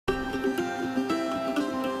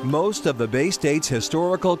Most of the Bay State's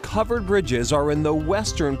historical covered bridges are in the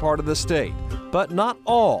western part of the state, but not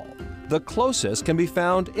all. The closest can be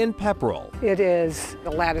found in Pepperell. It is a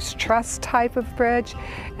lattice truss type of bridge,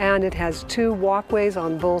 and it has two walkways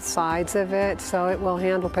on both sides of it, so it will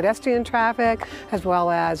handle pedestrian traffic as well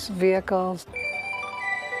as vehicles.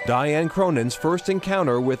 Diane Cronin's first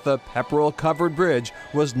encounter with the Pepperell Covered Bridge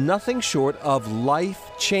was nothing short of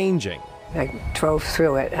life-changing. I drove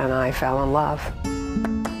through it and I fell in love.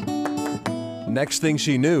 Next thing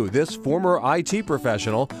she knew, this former IT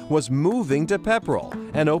professional was moving to Pepperell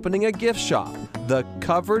and opening a gift shop, the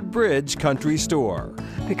Covered Bridge Country Store.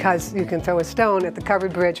 Because you can throw a stone at the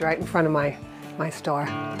covered bridge right in front of my store.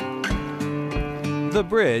 The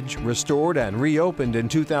bridge, restored and reopened in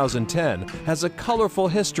 2010, has a colorful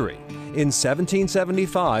history. In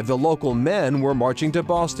 1775, the local men were marching to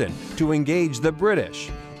Boston to engage the British.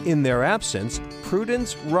 In their absence,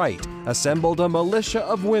 Prudence Wright assembled a militia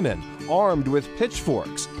of women armed with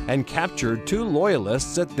pitchforks and captured 2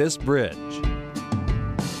 loyalists at this bridge.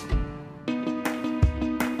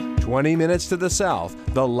 20 minutes to the south,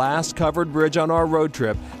 the last covered bridge on our road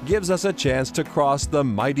trip gives us a chance to cross the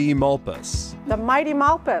mighty Malpas. The mighty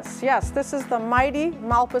Malpas, yes, this is the mighty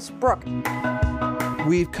Malpas Brook.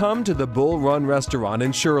 We've come to the Bull Run restaurant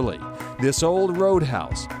in Shirley. This old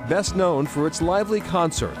roadhouse, best known for its lively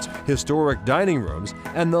concerts, historic dining rooms,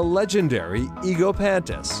 and the legendary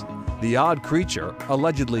Egopantis. The odd creature,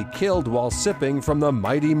 allegedly killed while sipping from the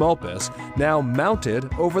mighty Malpas, now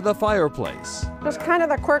mounted over the fireplace. Just kind of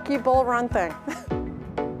the quirky Bull Run thing.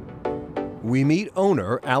 We meet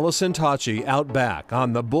owner Allison Tachi out back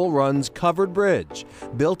on the Bull Run's covered bridge.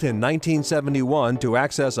 Built in 1971 to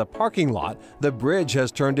access a parking lot, the bridge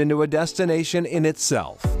has turned into a destination in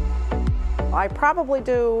itself. I probably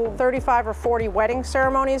do 35 or 40 wedding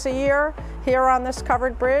ceremonies a year here on this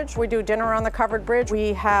covered bridge. We do dinner on the covered bridge.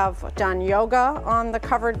 We have done yoga on the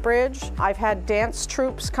covered bridge. I've had dance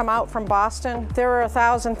troupes come out from Boston. There are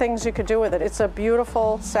 1,000 things you could do with it. It's a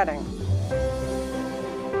beautiful setting.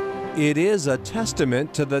 It is a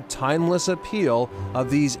testament to the timeless appeal of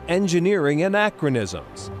these engineering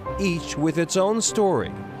anachronisms, each with its own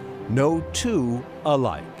story. No two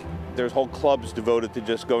alike. There's whole clubs devoted to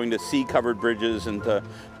just going to see covered bridges and to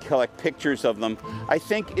collect pictures of them. I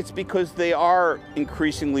think it's because they are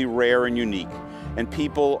increasingly rare and unique, and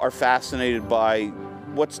people are fascinated by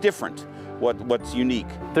what's different, what's unique.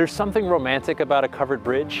 There's something romantic about a covered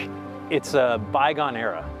bridge. It's a bygone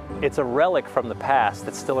era. It's a relic from the past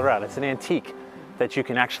that's still around. It's an antique that you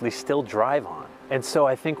can actually still drive on. And so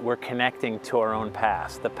I think we're connecting to our own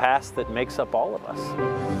past, the past that makes up all of us.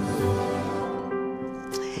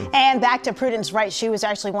 And back to Prudence Wright. She was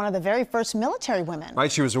actually one of the very first military women.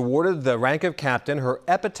 Right, she was awarded the rank of captain. Her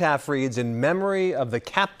epitaph reads, "In memory of the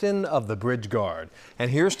captain of the Bridge Guard."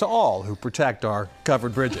 And here's to all who protect our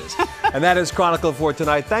covered bridges. And that is Chronicle for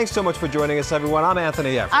tonight. Thanks so much for joining us, everyone. I'm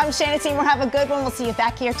Anthony Everett. I'm Shannon Seymour. Have a good one. We'll see you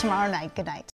back here tomorrow night. Good night.